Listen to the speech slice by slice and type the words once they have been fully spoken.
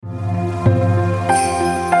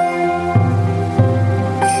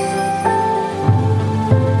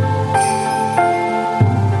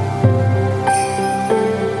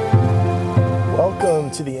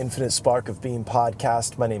Infinite Spark of Being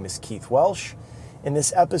podcast. My name is Keith Welsh. In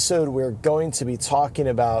this episode, we're going to be talking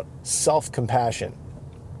about self-compassion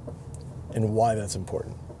and why that's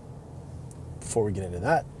important. Before we get into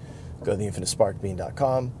that, go to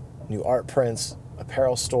theinfinitesparkofbeing.com, new art prints,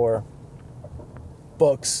 apparel store,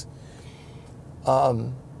 books. Drop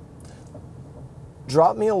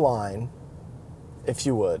me a line, if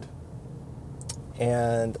you would,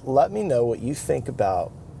 and let me know what you think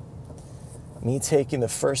about me taking the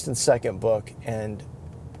first and second book and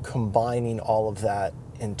combining all of that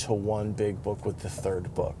into one big book with the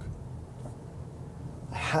third book.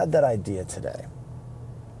 I had that idea today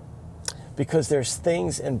because there's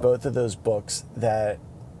things in both of those books that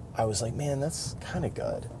I was like, man, that's kind of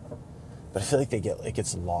good. But I feel like it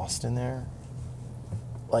gets lost in there.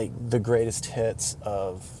 Like the greatest hits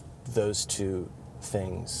of those two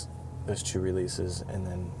things, those two releases, and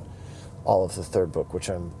then all of the third book, which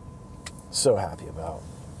I'm so happy about.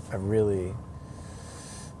 I really,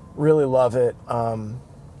 really love it. I'm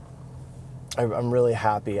really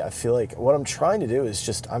happy. I feel like what I'm trying to do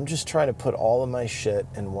is I'm just trying to put all of my shit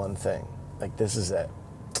in one thing. Like, this is it.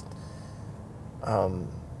 I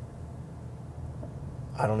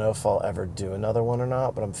don't know if I'll ever do another one or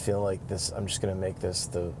not, but I'm feeling like this, I'm just going to make this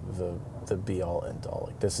the be all end all.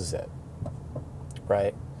 Like, this is it.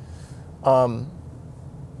 Right?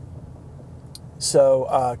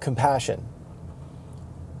 So, compassion.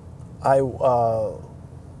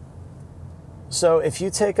 So if you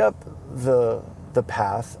take up the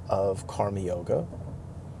path of karma yoga,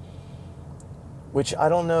 which I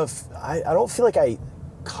don't know if, I don't feel like I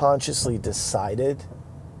consciously decided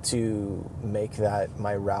to make that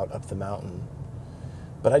my route up the mountain,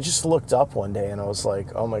 but I just looked up one day and I was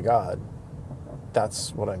like, oh my God,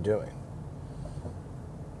 that's what I'm doing.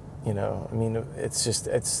 You know, I mean,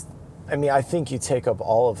 I think you take up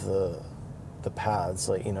all of the paths,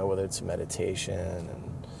 like, you know, whether it's meditation and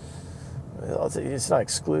it's not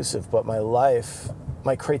exclusive, but my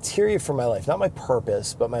criteria for my life, not my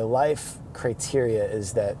purpose, but my life criteria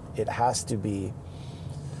is that it has to be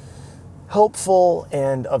helpful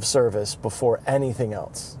and of service before anything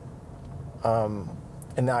else. And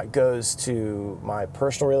that goes to my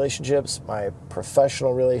personal relationships, my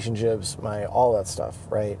professional relationships, all that stuff,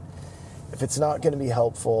 right? If it's not going to be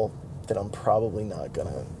helpful, then I'm probably not going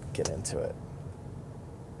to get into it.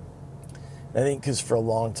 And I think because for a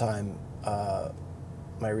long time,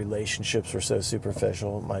 my relationships were so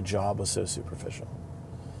superficial, my job was so superficial.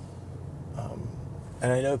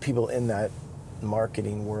 And I know people in that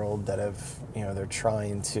marketing world that have, you know, they're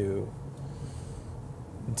trying to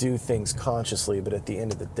do things consciously, but at the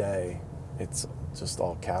end of the day, it's just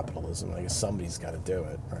all capitalism. I guess somebody's got to do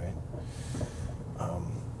it, right?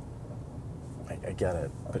 I get it,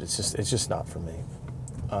 but it's just not for me.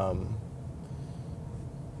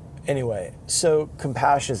 Anyway, so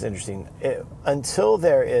compassion is interesting. Until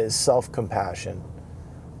there is self-compassion,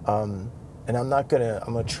 and I'm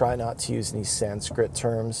gonna try not to use any Sanskrit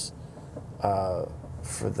terms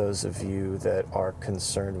for those of you that are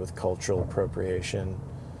concerned with cultural appropriation.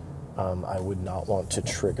 I would not want to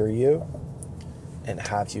trigger you and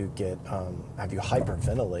have you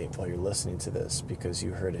hyperventilate while you're listening to this because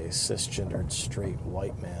you heard a cisgendered straight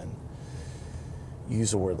white man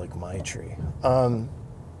use a word like Maitri.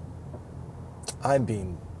 I'm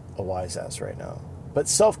being a wise ass right now. But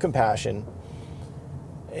self-compassion,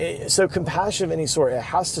 so compassion of any sort, it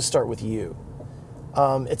has to start with you.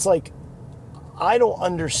 It's like, I don't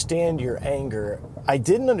understand your anger. I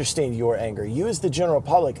didn't understand your anger, you as the general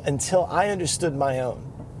public, until I understood my own.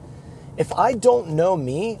 If I don't know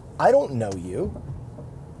me, I don't know you.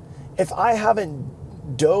 If I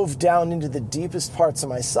haven't dove down into the deepest parts of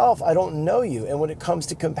myself, I don't know you. And when it comes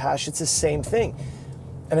to compassion, it's the same thing.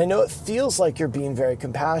 And I know it feels like you're being very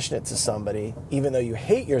compassionate to somebody, even though you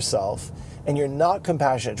hate yourself and you're not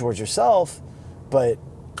compassionate towards yourself. But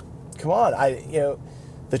come on,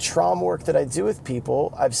 the trauma work that I do with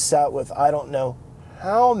people, I've sat with, I don't know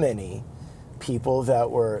how many people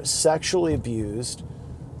that were sexually abused,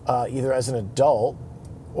 either as an adult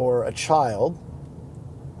or a child.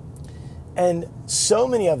 And so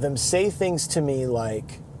many of them say things to me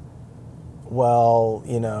like, well,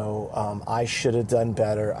 you know, I should have done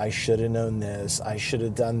better. I should have known this. I should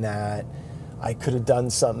have done that. I could have done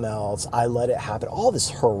something else. I let it happen. All this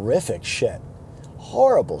horrific shit.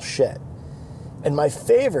 Horrible shit. And my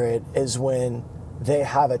favorite is when they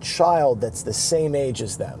have a child that's the same age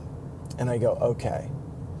as them. And I go, okay,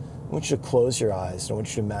 I want you to close your eyes and I want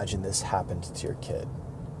you to imagine this happened to your kid.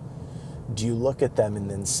 Do you look at them and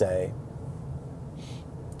then say,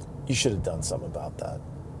 you should have done something about that?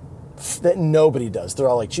 That nobody does. They're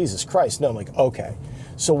all like, Jesus Christ. No, I'm like, okay.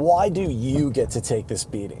 So why do you get to take this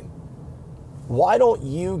beating? Why don't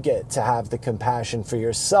you get to have the compassion for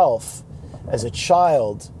yourself as a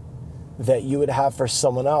child that you would have for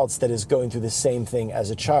someone else that is going through the same thing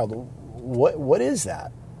as a child? What is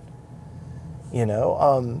that? You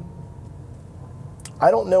know, I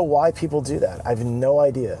don't know why people do that. I have no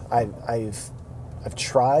idea. I've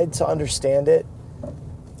tried to understand it.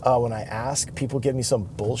 When I ask, people give me some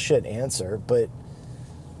bullshit answer, but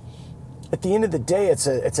at the end of the day, it's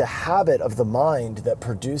a habit of the mind that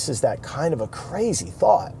produces that kind of a crazy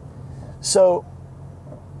thought. So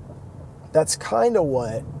that's kind of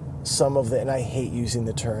what some of the, and I hate using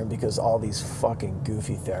the term because all these fucking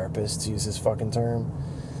goofy therapists use this fucking term,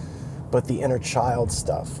 but the inner child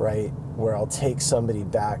stuff, right? Where I'll take somebody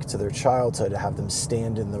back to their childhood, have them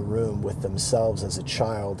stand in the room with themselves as a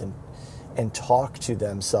child and talk to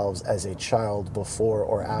themselves as a child before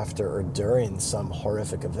or after or during some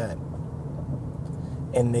horrific event.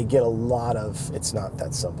 And they get a lot of, it's not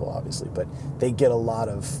that simple, obviously, but they get a lot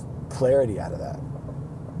of clarity out of that,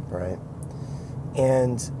 right?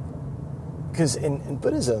 And because in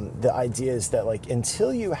Buddhism, the idea is that, like,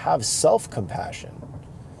 until you have self-compassion,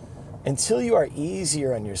 until you are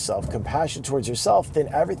easier on yourself, compassion towards yourself, then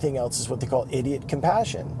everything else is what they call idiot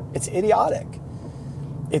compassion. It's idiotic.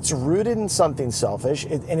 It's rooted in something selfish,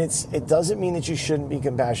 and it doesn't mean that you shouldn't be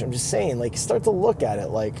compassionate. I'm just saying, like, start to look at it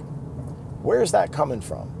like, where's that coming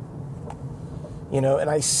from? You know, and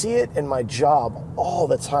I see it in my job all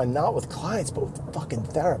the time, not with clients, but with fucking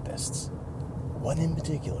therapists. One in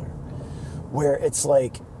particular, where it's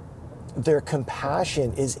like their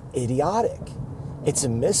compassion is idiotic. It's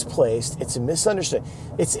misplaced, it's a misunderstood.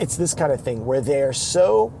 It's this kind of thing where they are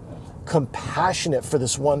so compassionate for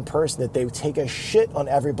this one person that they take a shit on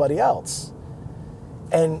everybody else.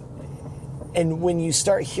 And when you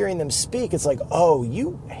start hearing them speak, it's like, oh,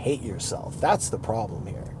 you hate yourself. That's the problem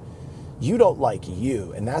here. You don't like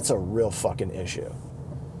you, and that's a real fucking issue.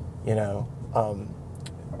 You know,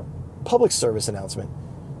 public service announcement.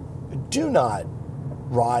 Do not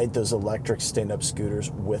ride those electric stand-up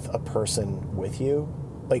scooters with a person with you.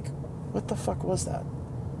 Like, what the fuck was that?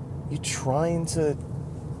 You trying to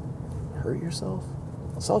hurt yourself?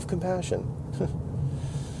 Self-compassion.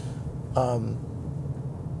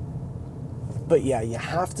 But yeah, you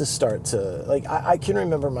have to start to, like, I can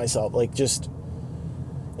remember myself, like, just,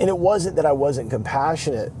 and it wasn't that I wasn't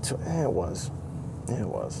compassionate to, it was.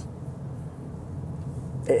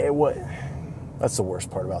 That's the worst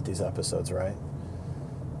part about these episodes, right?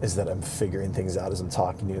 Is that I'm figuring things out as I'm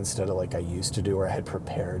talking to you instead of like I used to do where I had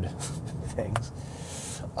prepared things.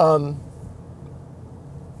 I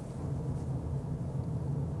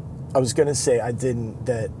was going to say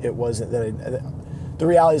the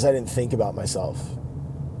reality is I didn't think about myself.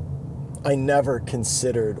 I never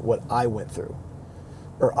considered what I went through,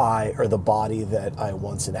 or the body that I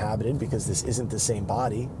once inhabited, because this isn't the same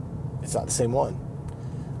body. It's not the same one.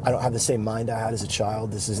 I don't have the same mind I had as a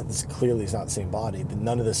child. This clearly is not the same body.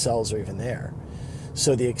 None of the cells are even there.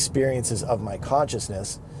 So the experiences of my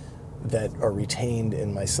consciousness that are retained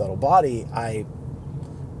in my subtle body, I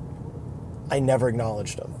never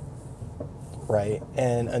acknowledged them, right?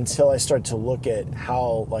 And until I started to look at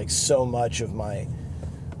how, like, so much of my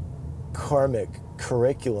karmic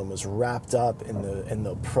curriculum was wrapped up in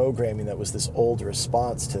the programming that was this old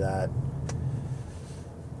response to that.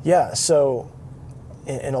 Yeah, so,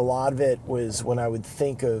 and a lot of it was when I would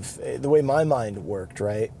think of the way my mind worked,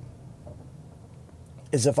 right?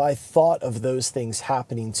 Is if I thought of those things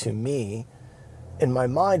happening to me, in my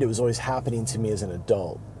mind, it was always happening to me as an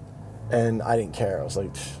adult. And I didn't care. I was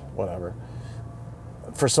like, whatever.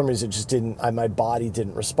 For some reason, it just my body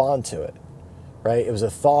didn't respond to it, right? It was a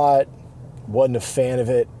thought, wasn't a fan of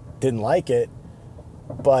it, didn't like it,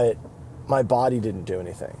 but my body didn't do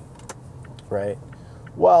anything, right?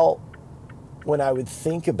 Well, when I would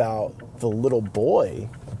think about the little boy,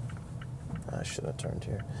 I should have turned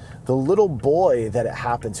here, the little boy that it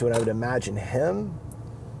happened to, and I would imagine him,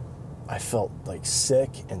 I felt like sick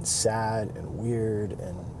and sad and weird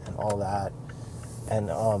and all that. And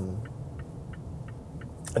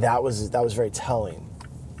that was very telling,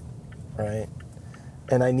 right?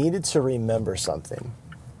 And I needed to remember something,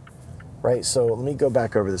 right? So let me go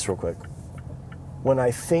back over this real quick. When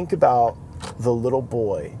I think about the little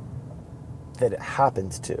boy that it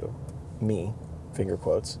happened to, me, finger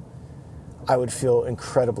quotes, I would feel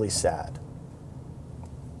incredibly sad.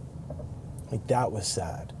 Like, that was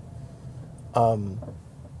sad.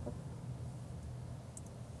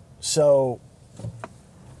 So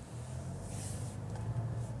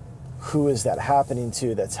who is that happening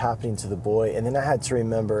to? That's happening to the boy. And then I had to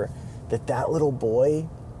remember that little boy,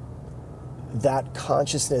 that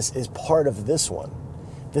consciousness is part of this one.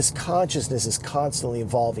 This consciousness is constantly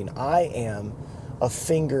evolving. I am a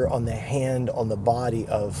finger on the hand on the body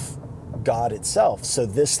of God itself. So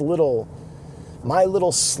my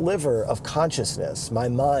little sliver of consciousness, my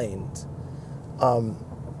mind,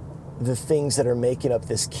 the things that are making up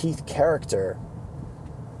this Keith character,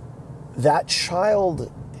 that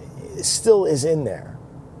child still is in there.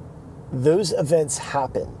 Those events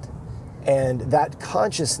happened, and that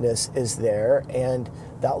consciousness is there, and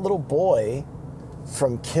that little boy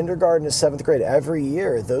from kindergarten to 7th grade, every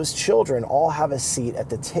year, those children all have a seat at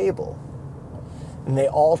the table, and they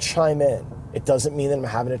all chime in. It doesn't mean that I'm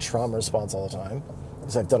having a trauma response all the time,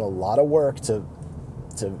 because I've done a lot of work to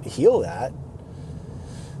heal that,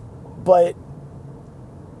 but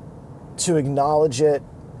to acknowledge it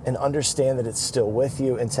and understand that it's still with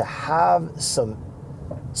you, and to have some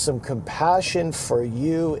compassion for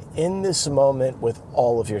you in this moment with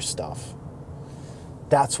all of your stuff.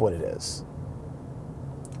 That's what it is,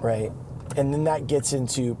 right? And then that gets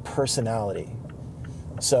into personality.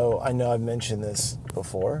 So I know I've mentioned this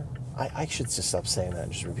before. I should just stop saying that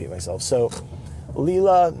and just repeat myself. So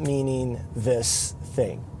Leela meaning this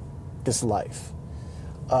thing, this life.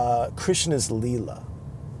 Krishna's Leela,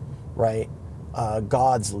 right?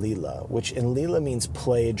 God's Leela, which in Leela means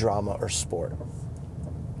play, drama, or sport.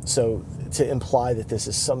 So to imply that this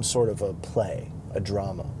is some sort of a play, a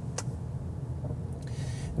drama.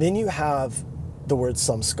 Then you have the word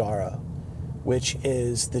samskara, which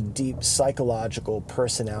is the deep psychological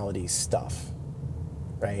personality stuff,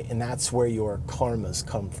 right? And that's where your karmas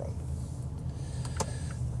come from.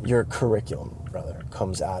 Your curriculum, rather,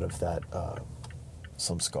 comes out of that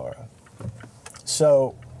samskara.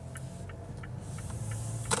 So,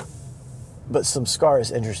 but samskara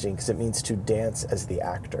is interesting because it means to dance as the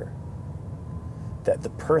actor. That the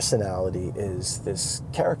personality is this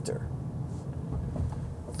character.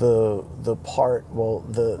 The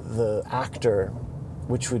actor,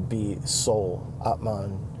 which would be soul,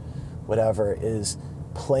 Atman, whatever, is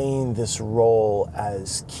playing this role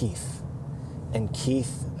as Keith. And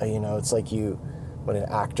Keith, it's like when an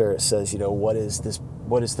actor says, what is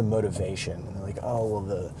the motivation? And they're like, oh,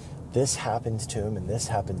 well, this happened to him and this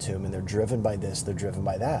happened to him, and they're driven by this, they're driven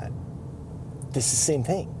by that. This is the same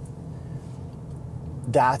thing.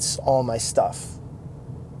 That's all my stuff.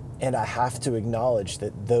 And I have to acknowledge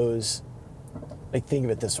that those, think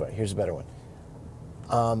of it this way. Here's a better one.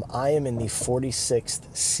 I am in the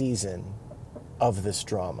 46th season of this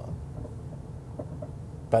drama.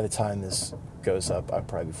 By the time this goes up, I'll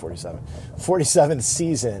probably be 47. 47th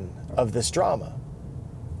season of this drama.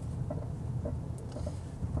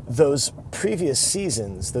 Those previous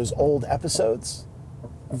seasons, those old episodes,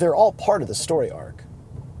 they're all part of the story arc.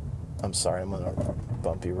 I'm sorry, I'm on a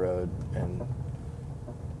bumpy road, and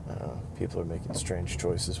people are making strange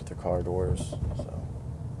choices with their car doors.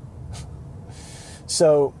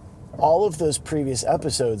 So all of those previous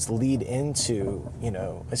episodes lead into,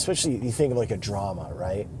 especially you think of like a drama,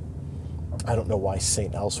 right? I don't know why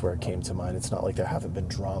St. Elsewhere came to mind. It's not like there haven't been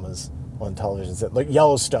dramas on television. Like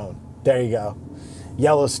Yellowstone. There you go.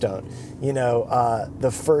 Yellowstone.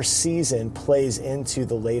 The first season plays into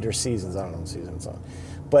the later seasons. I don't know what season it's on.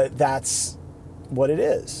 But that's what it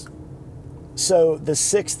is. So the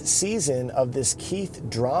 6th season of this Keith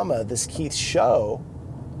drama, this Keith show,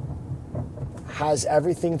 has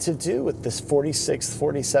everything to do with this 46th,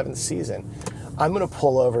 47th season. I'm going to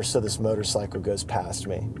pull over so this motorcycle goes past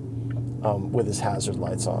me with his hazard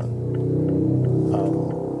lights on.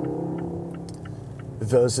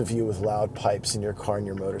 Those of you with loud pipes in your car and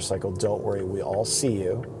your motorcycle, don't worry. We all see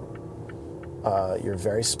you. You're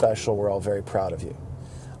very special. We're all very proud of you.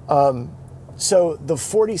 So the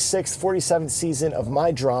 46th, 47th season of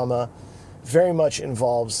my drama very much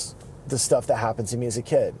involves the stuff that happened to me as a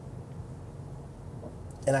kid.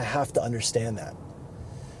 And I have to understand that.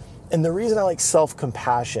 And the reason I like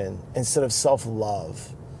self-compassion instead of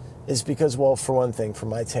self-love is because, well, for one thing, for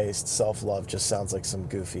my taste, self-love just sounds like some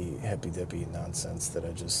goofy, hippy-dippy nonsense that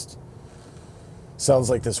sounds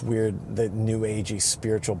like this weird, the new agey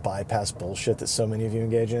spiritual bypass bullshit that so many of you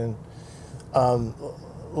engage in.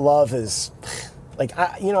 Love is,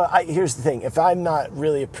 here's the thing. If I'm not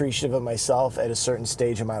really appreciative of myself at a certain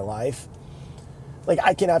stage in my life,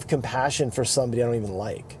 I can have compassion for somebody I don't even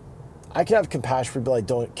like. I can have compassion for people I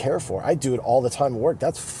don't care for. I do it all the time at work.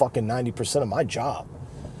 That's fucking 90% of my job.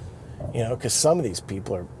 Because some of these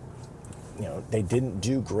people are, they didn't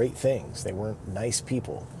do great things. They weren't nice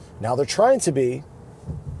people. Now they're trying to be,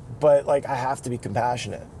 but I have to be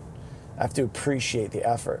compassionate. I have to appreciate the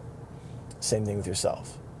effort. Same thing with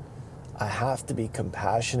yourself. I have to be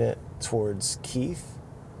compassionate towards Keith,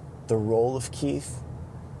 the role of Keith,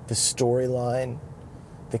 the storyline,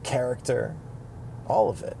 the character, all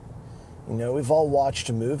of it. You know, we've all watched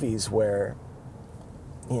movies where,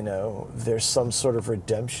 you know, there's some sort of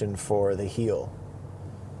redemption for the heel.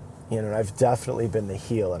 You know, and I've definitely been the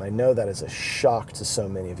heel, and I know that is a shock to so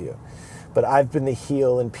many of you. But I've been the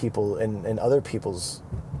heel in people in other people's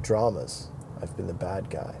dramas. I've been the bad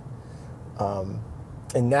guy.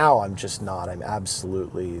 And now I'm just not. I'm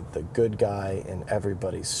absolutely the good guy in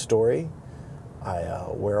everybody's story. I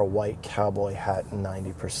wear a white cowboy hat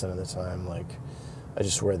 90% of the time. Like, I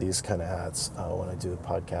just wear these kind of hats when I do the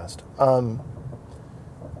podcast.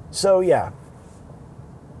 So yeah,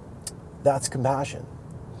 that's compassion.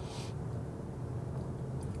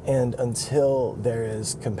 And until there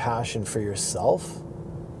is compassion for yourself,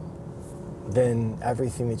 then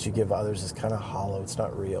everything that you give others is kind of hollow. It's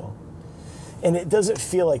not real. And it doesn't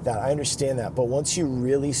feel like that. I understand that. But once you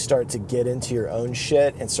really start to get into your own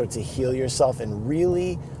shit and start to heal yourself and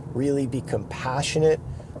really, really be compassionate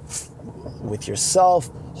with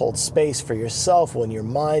yourself, hold space for yourself when your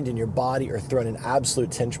mind and your body are throwing an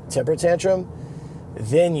absolute temper tantrum,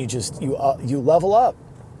 then you level up.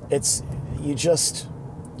 You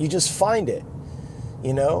just find it.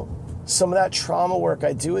 You know, some of that trauma work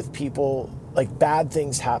I do with people, like, bad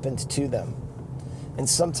things happened to them. And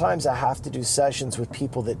sometimes I have to do sessions with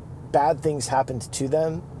people that bad things happened to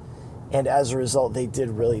them, and as a result, they did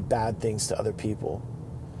really bad things to other people.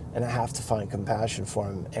 And I have to find compassion for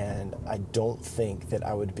them. And I don't think that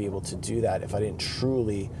I would be able to do that if I didn't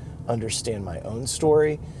truly understand my own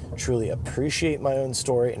story, truly appreciate my own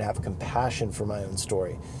story, and have compassion for my own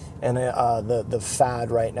story. And the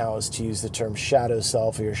fad right now is to use the term shadow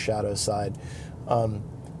self or your shadow side.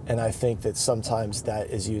 And I think that sometimes that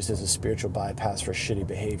is used as a spiritual bypass for shitty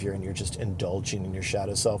behavior, and you're just indulging in your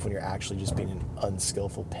shadow self when you're actually just being an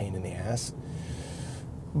unskillful pain in the ass.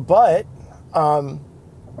 But the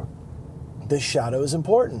shadow is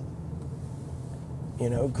important. You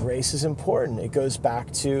know, grace is important. It goes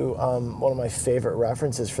back to one of my favorite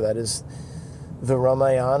references for that is the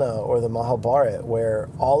Ramayana or the Mahabharata, where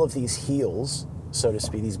all of these heels, so to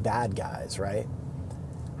speak, these bad guys, right,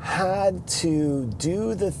 had to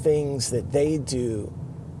do the things that they do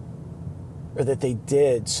or that they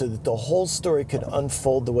did so that the whole story could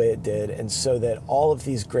unfold the way it did, and so that all of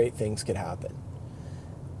these great things could happen.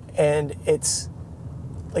 And it's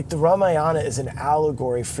like the Ramayana is an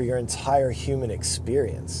allegory for your entire human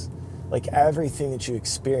experience. Like everything that you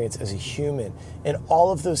experience as a human, and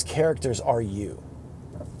all of those characters are you.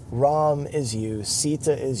 Ram is you,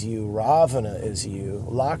 Sita is you, Ravana is you,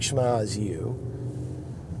 Lakshmana is you.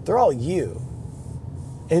 They're all you.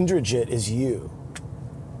 Indrajit is you.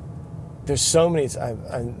 There's so many, this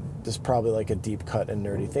is probably like a deep cut and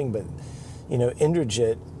nerdy thing, but, you know,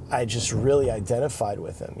 Indrajit, I just really identified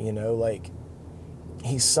with him, you know, like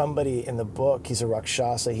he's somebody in the book, he's a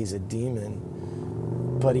Rakshasa, he's a demon,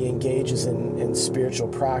 but he engages in spiritual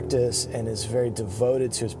practice and is very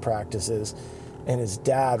devoted to his practices. And his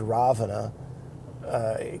dad, Ravana,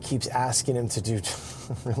 keeps asking him to do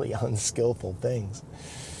really unskillful things,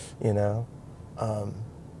 you know?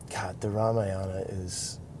 God, the Ramayana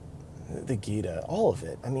is the Gita, all of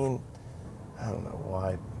it. I mean, I don't know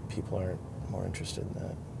why people aren't more interested in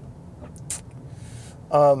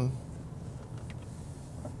that.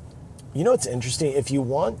 You know what's interesting? If you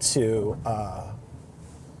want to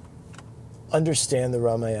understand the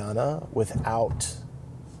Ramayana without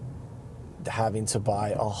having to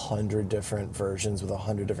buy 100 different versions with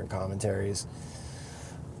 100 different commentaries,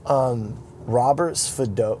 Robert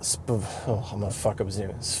Svoboda,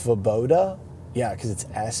 yeah, because it's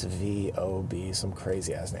S-V-O-B, some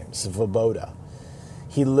crazy ass name, Svoboda.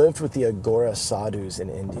 He lived with the Agora sadhus in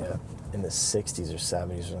India in the 60s or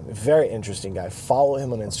 70s or something. Very interesting guy. Follow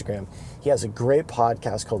him on Instagram. He has a great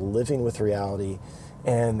podcast called Living with Reality,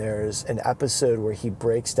 and there's an episode where he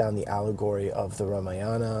breaks down the allegory of the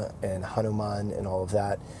Ramayana and Hanuman and all of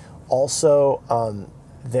that. Also,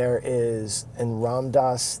 there is in the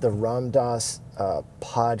Ramdas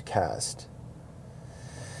podcast,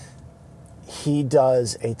 he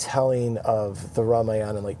does a telling of the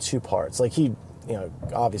Ramayana in like two parts. Like he, you know,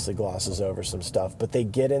 obviously glosses over some stuff, but they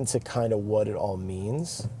get into kind of what it all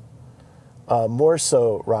means. More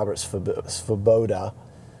so Robert Svoboda.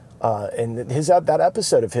 And that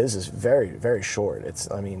episode of his is very, very short.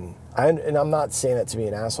 And I'm not saying that to be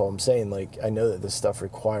an asshole. I'm saying, like, I know that this stuff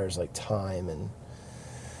requires like time and,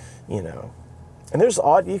 you know, and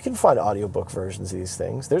you can find audiobook versions of these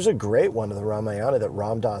things. There's a great one of the Ramayana that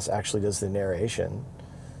Ram Dass actually does the narration.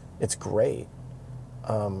 It's great.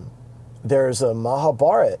 There's a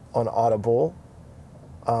Mahabharata on Audible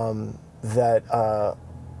that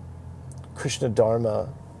Krishna Dharma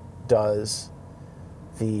does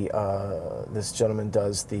this gentleman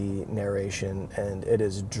does the narration, and it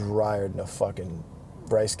is drier than a fucking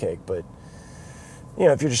rice cake. But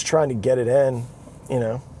if you're just trying to get it in,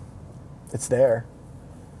 it's there.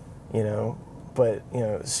 But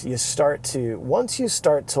once you start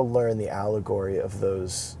to learn the allegory of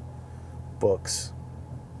those books,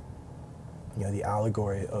 the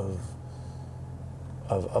allegory of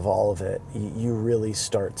all of it, you really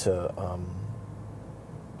start to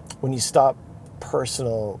when you stop if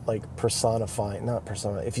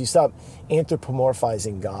you stop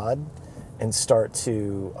anthropomorphizing God and start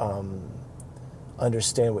to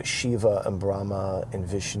understand what Shiva and Brahma and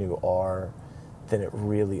Vishnu are, then it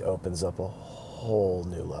really opens up a whole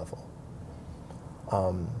new level.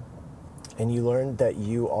 And you learn that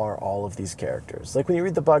you are all of these characters. Like when you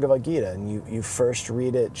read the Bhagavad Gita and you first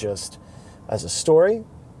read it just as a story,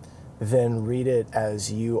 then read it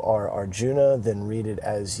as you are Arjuna, then read it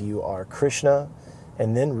as you are Krishna,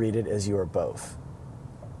 and then read it as you are both.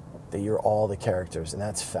 That you're all the characters, and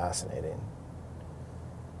that's fascinating.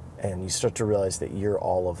 And you start to realize that you're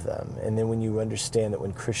all of them. And then when you understand that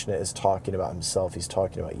when Krishna is talking about himself, he's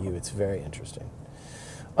talking about you, it's very interesting.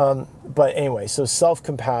 But anyway, so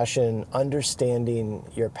self-compassion, understanding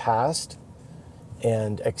your past,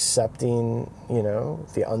 and accepting,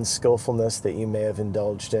 the unskillfulness that you may have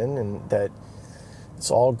indulged in, and that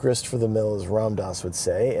it's all grist for the mill, as Ram Dass would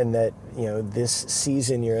say, and that, this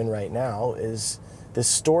season you're in right now this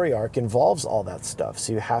story arc involves all that stuff,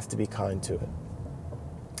 so you have to be kind to it.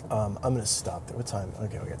 I'm going to stop there. What time?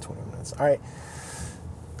 Okay, we got 20 minutes. All right,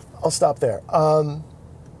 I'll stop there.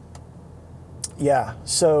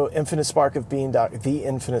 So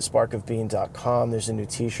theinfinitesparkofbeing.com. There's a new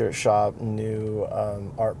t-shirt shop, new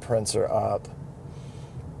art prints are up,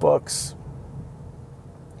 books.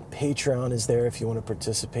 Patreon is there if you want to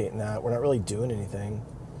participate in that. We're not really doing anything.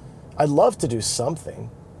 I'd love to do something.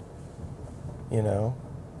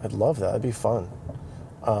 I'd love that. It'd be fun.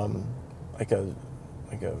 Like a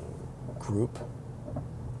group.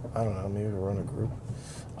 I don't know, maybe we'll run a group.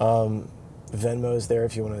 Venmo is there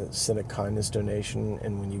if you want to send a kindness donation,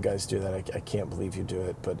 and when you guys do that, I can't believe you do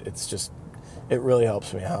it, but it really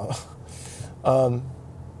helps me out. I'm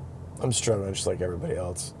struggling just like everybody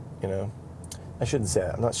else, I shouldn't say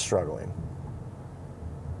that. I'm not struggling.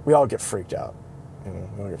 We all get freaked out, we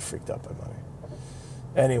all get freaked out by money.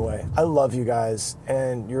 Anyway, I love you guys,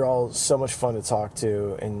 and you're all so much fun to talk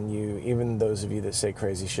to, and even those of you that say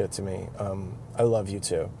crazy shit to me, I love you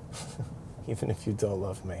too, even if you don't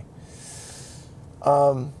love me.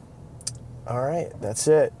 All right, that's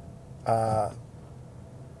it.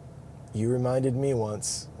 You reminded me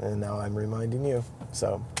once, and now I'm reminding you.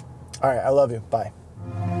 So, all right, I love you. Bye.